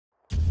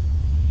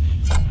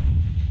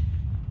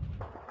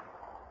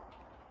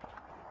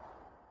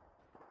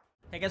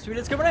Hey guys,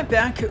 it's coming right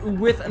back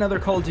with another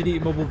Call of Duty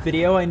mobile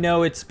video. I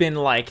know it's been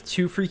like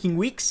 2 freaking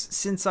weeks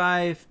since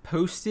I've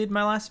posted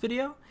my last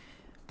video.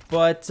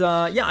 But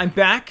yeah, I'm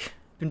back.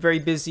 Been very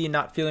busy and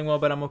not feeling well,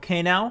 but I'm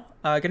okay now.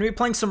 Gonna be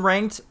playing some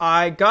ranked.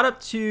 I got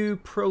up to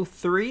Pro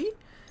 3.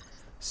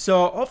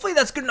 So hopefully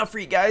that's good enough for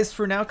you guys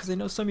for now, because I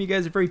know some of you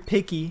guys are very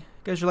picky. You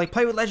guys are like,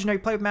 play with Legendary,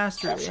 play with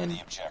Master.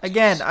 And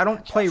again, I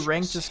don't play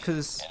ranked just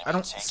because I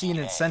don't see an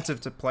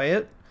incentive to play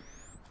it.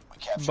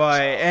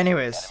 But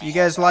anyways, you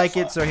guys like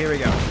it, so here we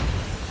go.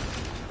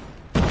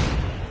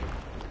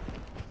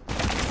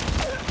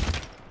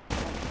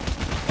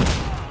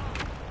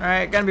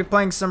 Alright, gonna be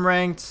playing some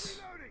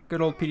ranked.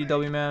 Good old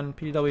PDW, man.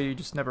 PDW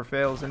just never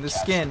fails, and this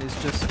skin is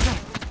just...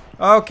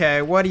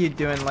 Okay, what are you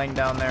doing laying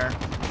down there?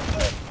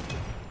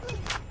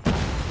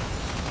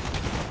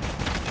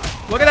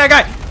 Look at that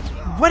guy!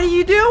 What are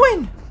you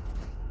doing?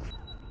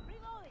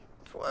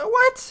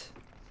 What?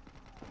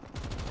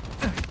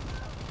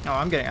 Oh,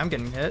 I'm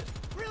getting hit.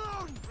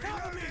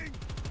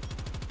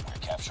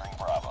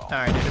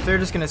 Alright, dude, if they're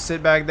just gonna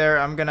sit back there,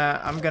 I'm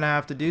gonna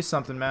have to do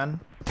something, man.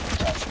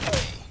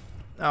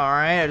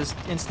 Alright, I just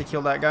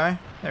insta-killed that guy.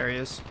 There he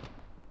is.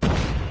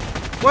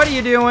 What are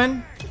you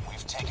doing?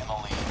 We've taken the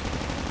lead.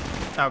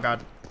 Oh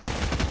god.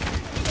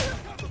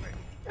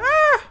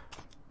 Ah!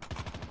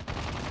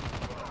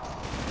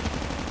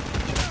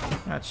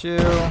 Got you.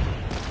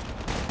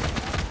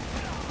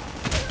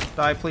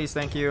 Die, please,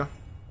 thank you.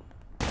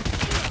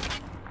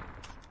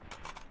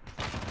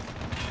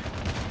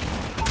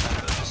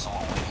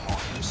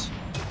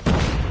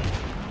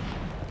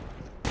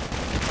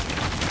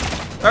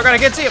 Oh god, I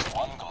can't see him!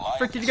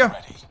 Frick, did you go?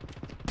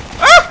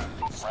 Ah!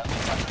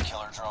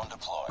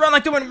 Run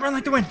like the wind, run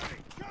like the wind!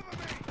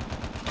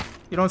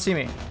 You don't see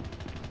me.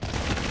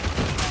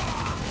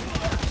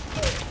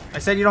 I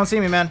said you don't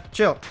see me, man.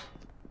 Chill.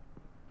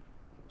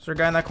 Is there a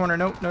guy in that corner?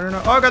 No, no, no,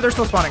 no. Oh god, they're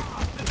still spawning.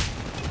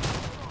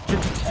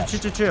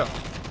 Chill.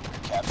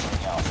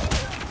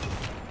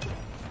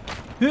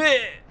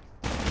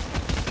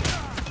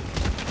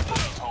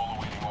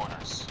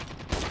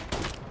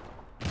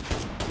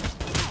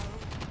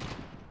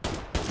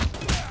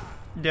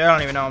 Yeah, I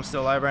don't even know I'm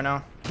still alive right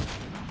now.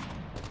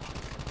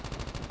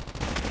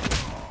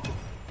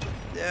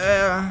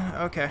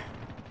 Yeah, okay.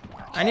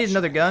 I need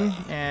another gun,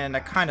 and I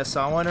kind of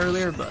saw one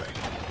earlier, but...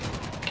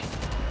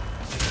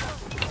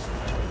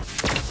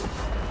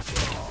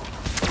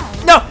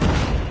 No!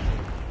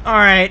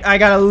 Alright, I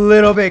got a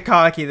little bit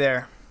cocky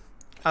there.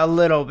 A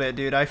little bit,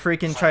 dude. I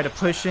freaking tried to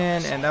push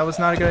in, and that was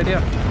not a good idea.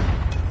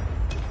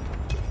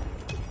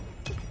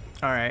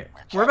 Alright,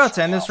 we're about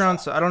to end this round,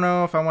 so I don't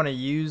know if I want to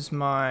use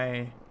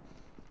my...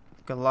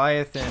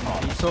 Goliath and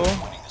VTOL.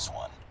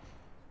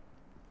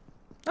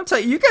 I'm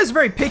telling you, you guys are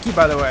very picky,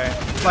 by the way.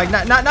 Like,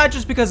 not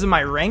just because of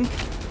my rank,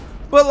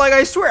 but like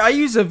I swear, I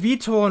use a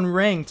VTOL in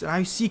ranked, and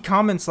I see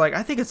comments like,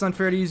 I think it's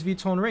unfair to use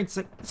VTOL in ranked.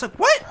 It's like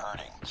what?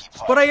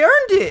 But I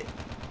earned it.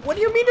 What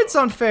do you mean it's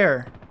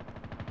unfair?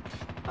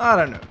 I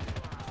don't know.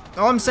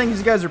 All I'm saying is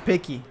you guys are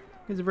picky. You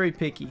guys are very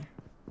picky.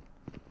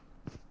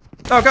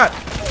 Oh god.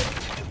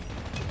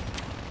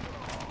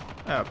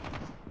 Oh.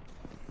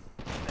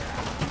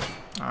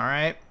 All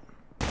right.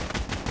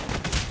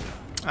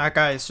 That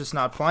guy is just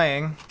not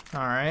playing.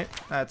 Alright,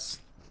 that's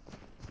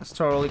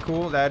totally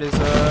cool. That is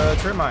a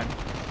trip mine.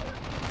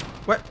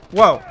 What?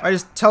 Whoa, I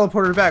just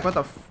teleported back. What the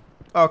f...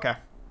 Okay.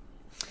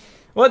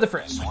 What the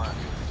frick? Nice work.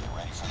 Get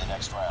ready for the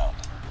next round.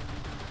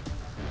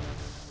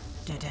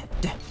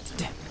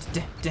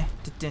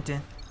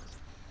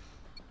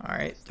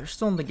 Alright, they're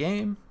still in the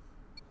game.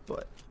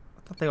 But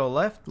I thought they all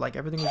left. Like,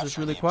 everything was just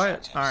really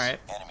quiet.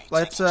 Alright,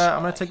 let's,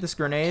 I'm gonna take this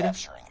grenade.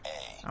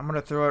 I'm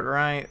gonna throw it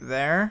right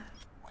there.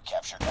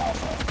 Captured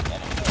Alpha.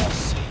 Enemy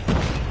SC.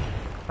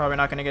 Probably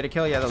not gonna get a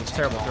kill. Yeah, that was a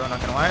terrible throw,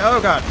 not gonna lie.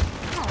 Oh god.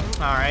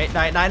 Alright,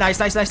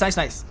 nice.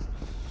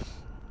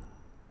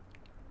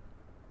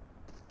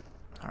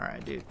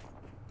 Alright, dude.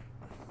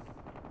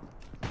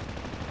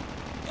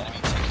 Enemy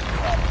taking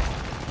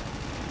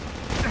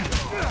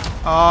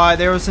Bravo.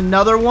 There was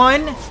another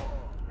one.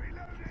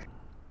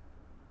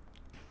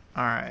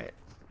 Alright.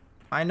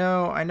 I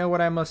know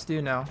what I must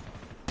do now.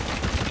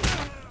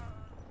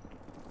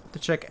 To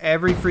check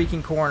every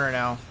freaking corner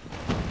now.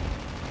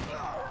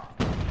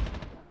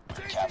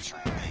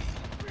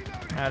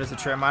 That is a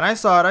trip mine. I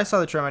saw it. I saw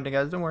the trip mine,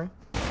 guys. Don't worry.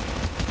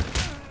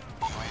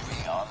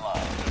 UAV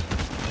online.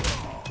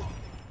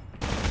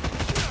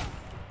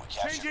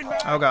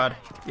 Oh god.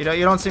 You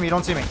don't see me. You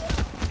don't see me.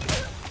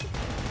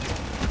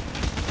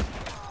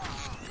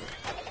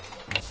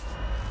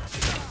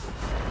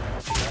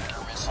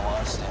 Missile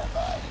on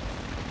standby.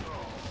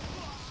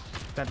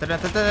 Dun, dun, dun,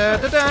 dun,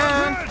 dun, dun,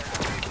 dun.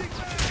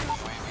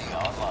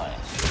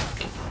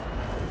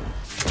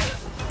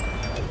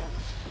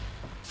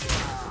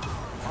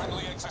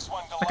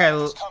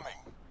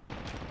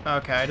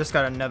 Okay, I just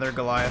got another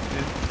Goliath,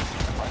 dude.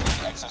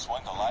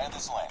 XS1 Goliath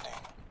is landing.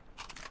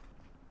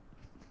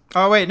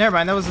 Oh wait, never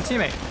mind. That was a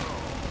teammate.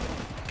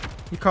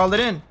 You called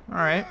it in. All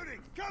right.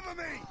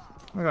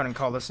 We're going to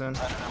call this in.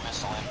 Predator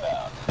missile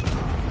inbound.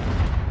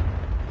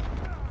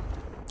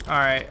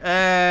 Alright.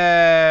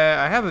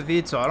 I have a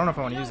VTOL. I don't know if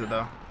I want to use it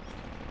though.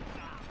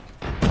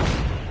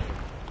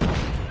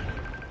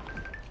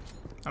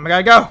 Oh my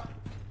god, go!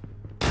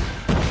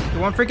 You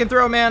want freaking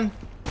throw, man?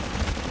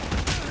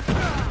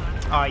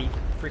 Oh, you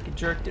freaking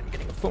jerk. Didn't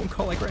getting a phone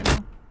call like right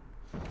now.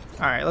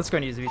 Alright, let's go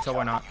and use the VTOL.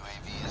 Why not?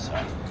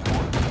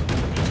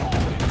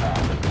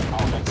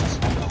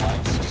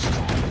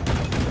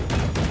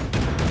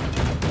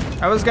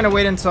 I was gonna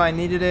wait until I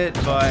needed it,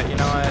 but you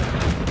know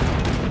what?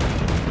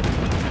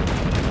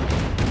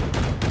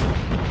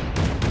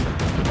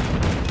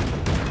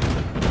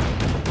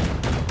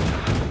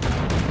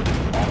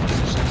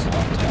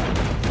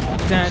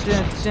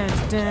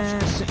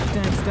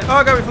 Oh,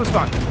 I got me full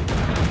spawn.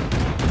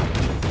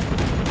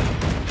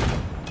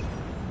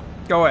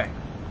 Go away.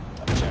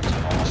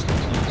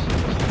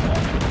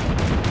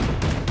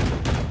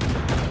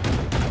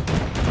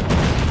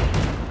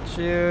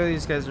 Shoot,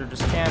 these guys are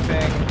just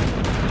camping.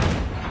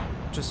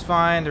 Just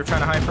fine. They're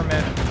trying to hide from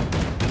it.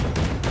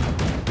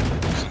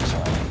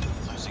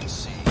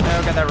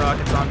 Oh, got that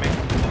rockets on me.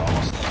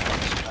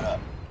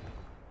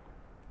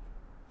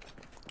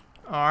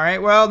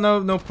 Alright, well,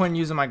 no point in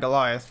using my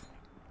Goliath.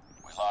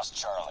 We lost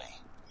Charlie.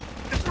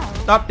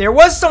 Stop, there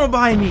was someone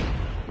behind me!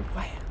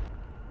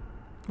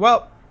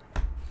 Well.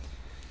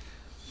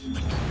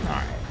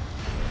 Alright.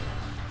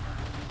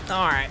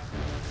 Alright.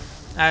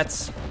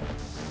 That's...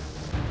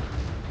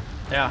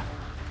 yeah.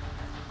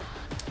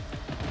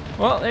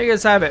 Well, there you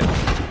guys have it.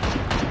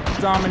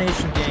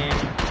 Domination game.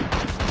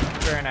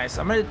 Very nice.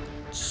 I'm gonna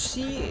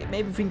see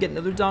maybe if we can get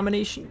another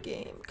domination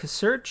game. Cause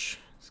search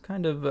is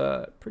kind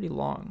of pretty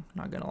long,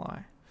 not gonna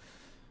lie.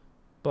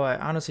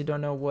 But I honestly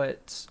don't know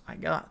what I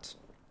got.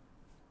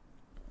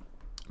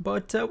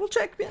 But we'll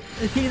check, man.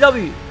 The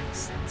PDW,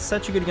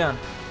 such a good gun.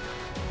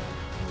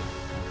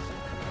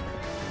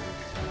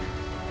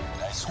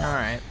 Nice All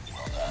right.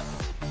 Well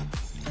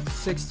done.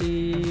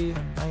 60,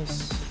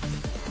 nice.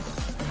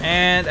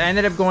 And I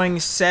ended up going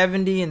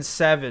 70 and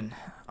 7.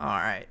 All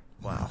right,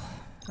 wow,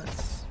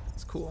 that's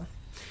cool.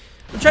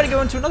 We'll try to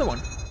go into another one.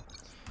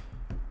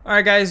 All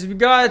right, guys, we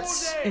got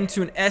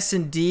into an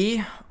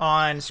S&D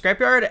on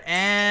Scrapyard,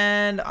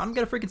 and I'm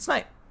gonna freaking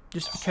snipe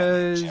just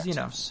because, you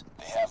know.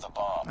 They have the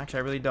bomb. Actually,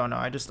 I really don't know.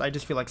 I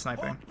just feel like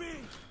sniping.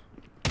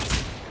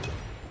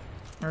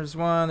 There's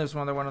one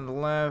other one on the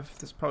left.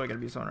 There's probably gonna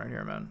be someone right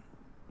here, man.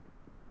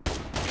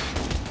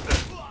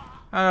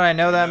 How did I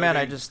know that, man?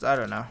 I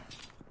don't know.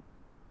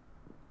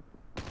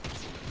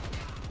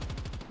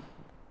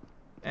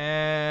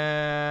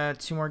 And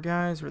 2 more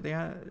guys. Where they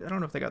at? I don't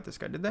know if they got this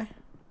guy. Did they?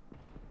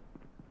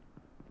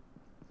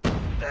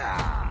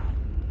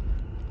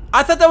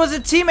 I thought that was a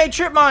teammate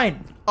trip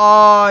mine.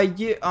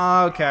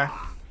 Yeah. Okay.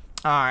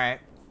 All right.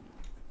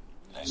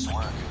 Nice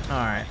work. All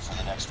right. For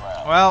the next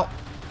round. Well.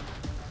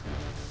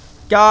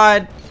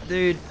 God,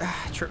 dude.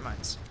 Trip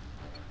mines.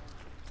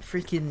 I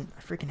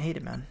freaking hate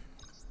it, man.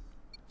 Let's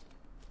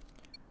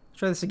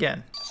try this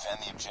again.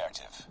 Defend the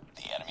objective.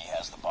 The enemy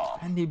has the bomb.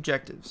 And the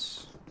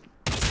objectives.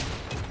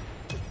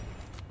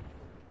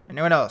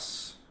 Anyone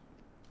else?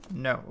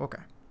 No. Okay.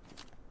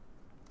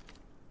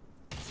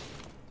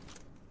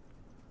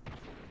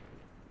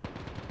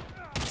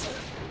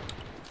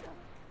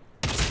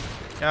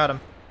 Got him.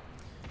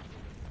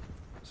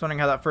 Just wondering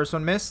how that first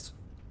one missed.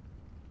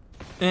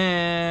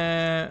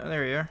 And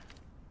there you are.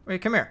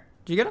 Wait, come here.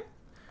 Did you get him?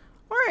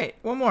 All right,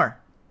 one more.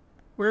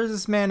 Where is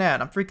this man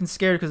at? I'm freaking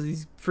scared because of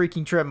these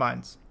freaking trip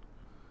mines.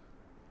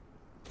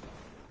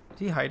 Is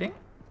he hiding?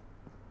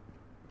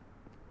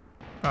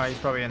 Oh, he's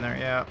probably in there.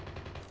 Yeah.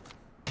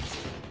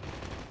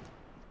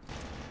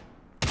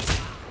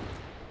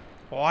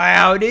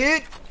 Wow,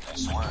 dude.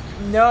 Nice work.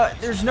 No,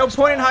 there's no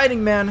point in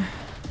hiding, man.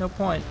 No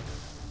point.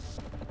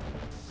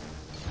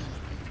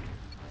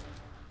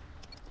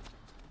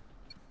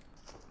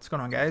 What's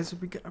going on, guys? Are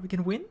we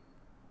gonna win?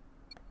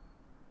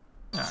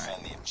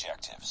 Defend the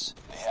objectives.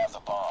 They have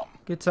the bomb.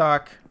 Good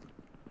talk.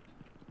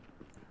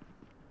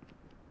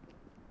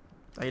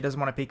 Oh, he doesn't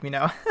want to peek me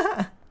now.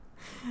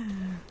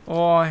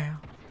 Oh,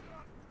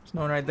 there's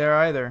no one right there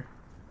either.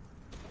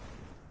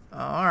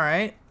 All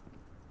right.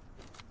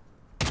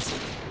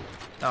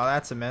 Oh,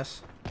 that's a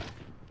miss.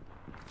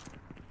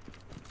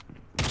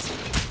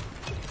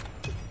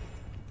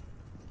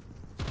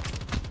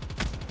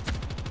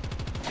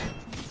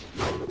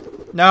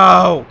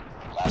 No!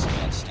 Last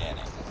man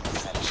standing.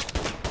 Finish it.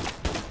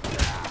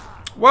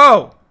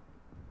 Whoa!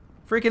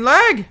 Freaking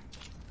lag!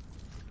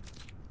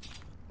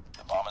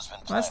 The bomb has been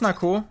planted. That's not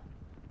cool.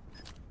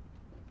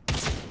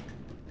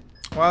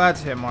 Well,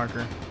 that's a hit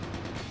marker.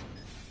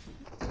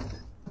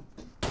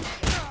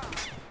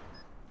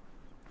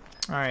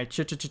 Alright,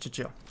 chill.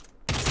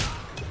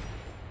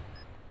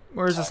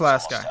 Where's this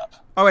last guy?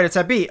 Oh, wait, it's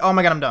at B. Oh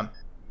my god, I'm dumb.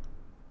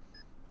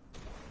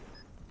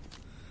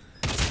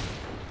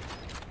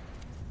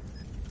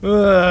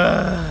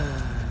 Alright,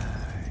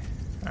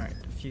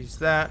 defuse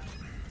that.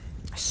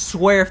 I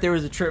swear if there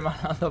was a trip mine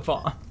on the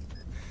bomb.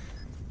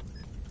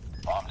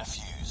 Bomb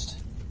defused.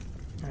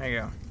 There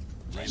you go.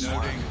 Nice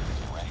work. Get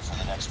ready for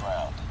the next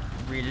round.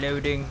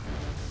 Reloading.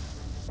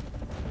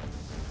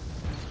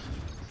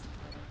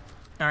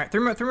 All right,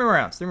 three more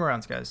rounds. 3 more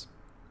rounds, guys.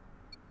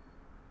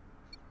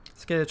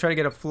 Let's try to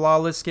get a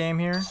flawless game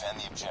here. Defend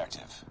the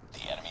objective.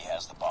 The enemy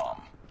has the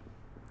bomb.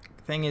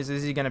 Thing is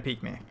he gonna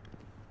peek me?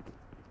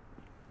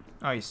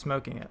 Oh, he's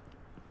smoking it.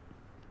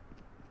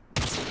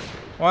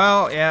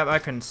 Well, yeah, I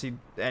couldn't see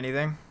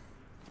anything.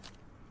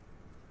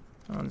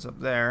 One's up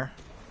there.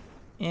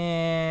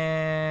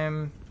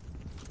 And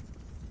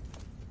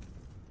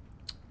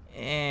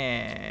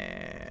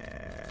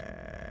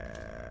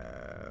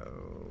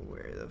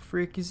where the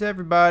freak is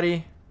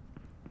everybody?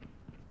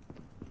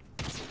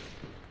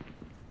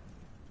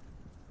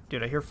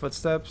 Dude, I hear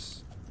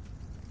footsteps.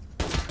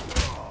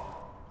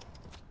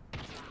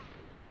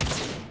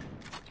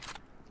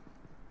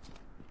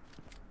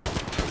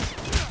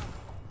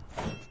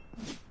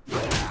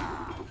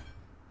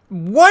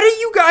 What are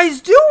you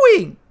guys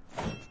doing?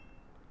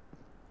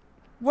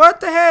 What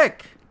the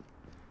heck?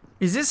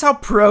 Is this how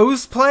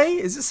pros play?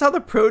 Is this how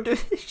the pro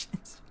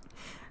divisions?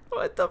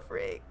 What the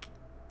freak?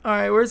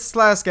 Alright, where's this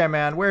last guy,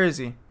 man? Where is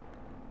he?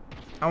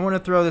 I want to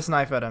throw this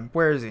knife at him.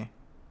 Where is he?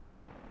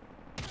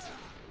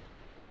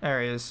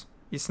 There he is.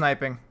 He's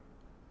sniping.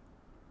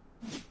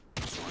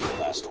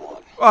 Last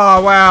one.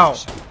 Oh, wow.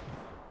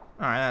 Alright,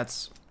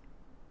 that's...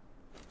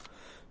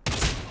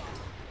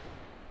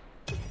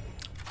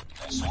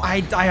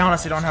 I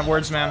honestly don't have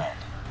words, man.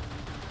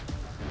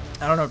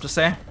 I don't know what to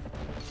say.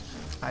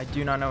 I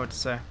do not know what to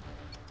say.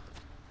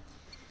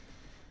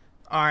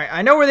 Alright,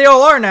 I know where they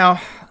all are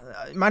now.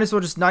 Might as well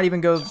just not even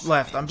go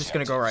left. I'm just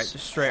gonna go right.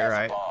 Just straight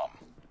right.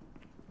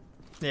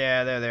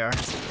 Yeah, there they are.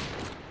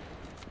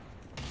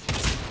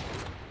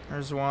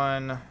 There's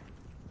one.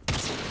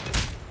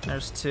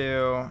 There's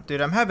two.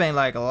 Dude, I'm having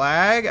like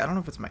lag. I don't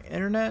know if it's my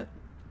internet.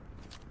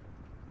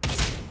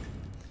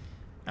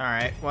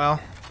 Alright,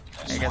 well,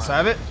 I guess I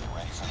have it.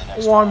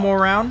 One more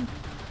round.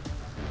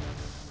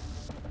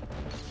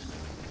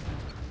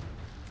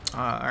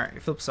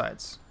 Alright, flip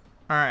sides.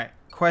 Alright,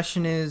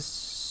 question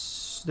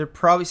is, they're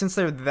probably, since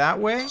they're that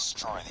way,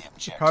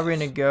 they're probably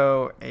gonna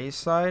go A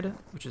side,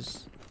 which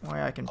is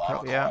why I can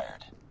probably, yeah.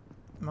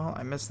 Well,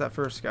 I missed that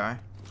first guy.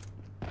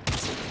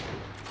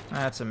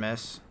 That's a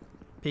miss.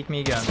 Peek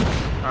me again.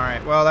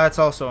 Alright, well, that's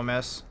also a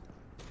miss.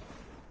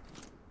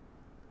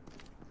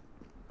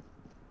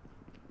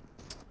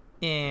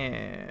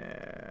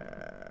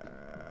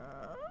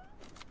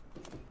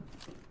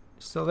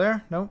 Still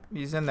there? Nope,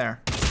 he's in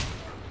there.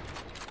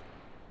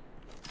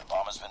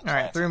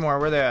 Alright, 3 more.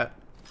 Where they at?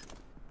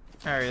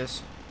 There he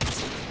is.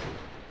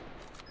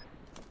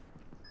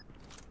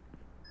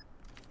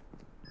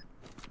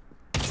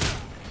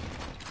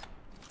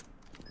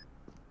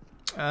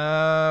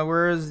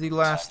 Where is the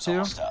last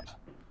 2?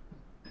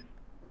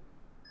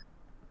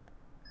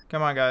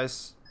 Come on,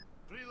 guys.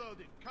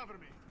 Reloading. Cover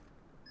me.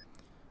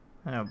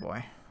 Oh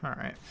boy.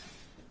 Alright.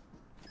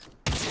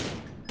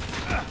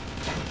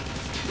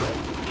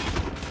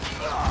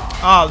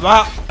 Oh,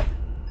 wow.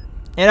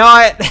 You know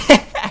what?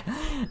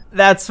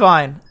 That's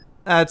fine.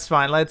 That's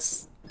fine.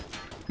 Let's...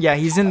 Yeah,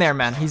 he's in there,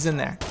 man. He's in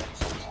there.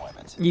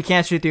 You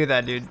can't shoot through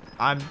that, dude.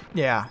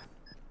 Yeah.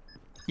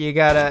 You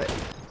gotta...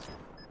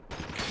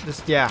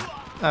 Just, yeah.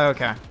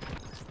 Okay.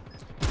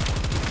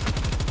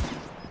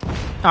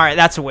 Alright,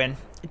 that's a win.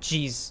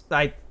 Jeez.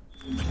 Oh,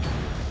 my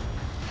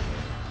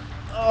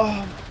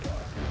God.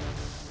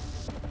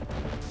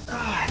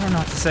 I don't know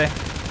what to say.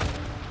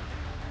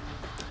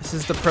 This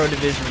is the pro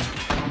division.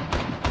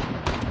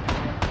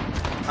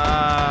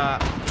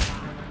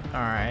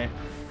 Alright.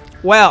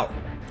 Well,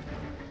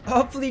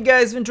 hopefully you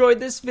guys enjoyed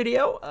this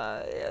video.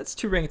 Yeah, it's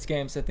 2 ranked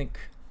games. I think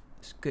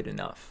it's good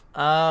enough.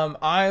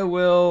 I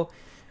will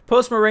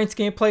post more ranked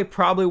gameplay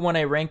probably when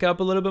I rank up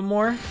a little bit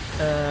more.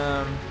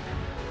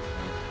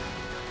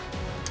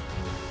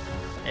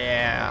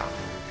 Yeah.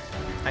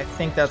 I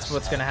think that's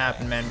what's going to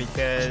happen, man,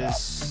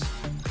 because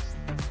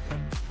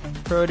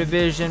pro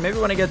division, maybe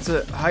when I get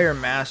to higher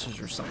masters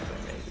or something,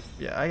 maybe.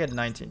 Yeah, I got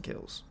 19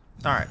 kills.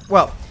 Alright,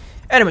 well,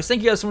 anyways,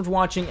 thank you guys so much for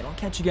watching, and I'll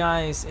catch you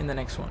guys in the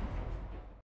next one.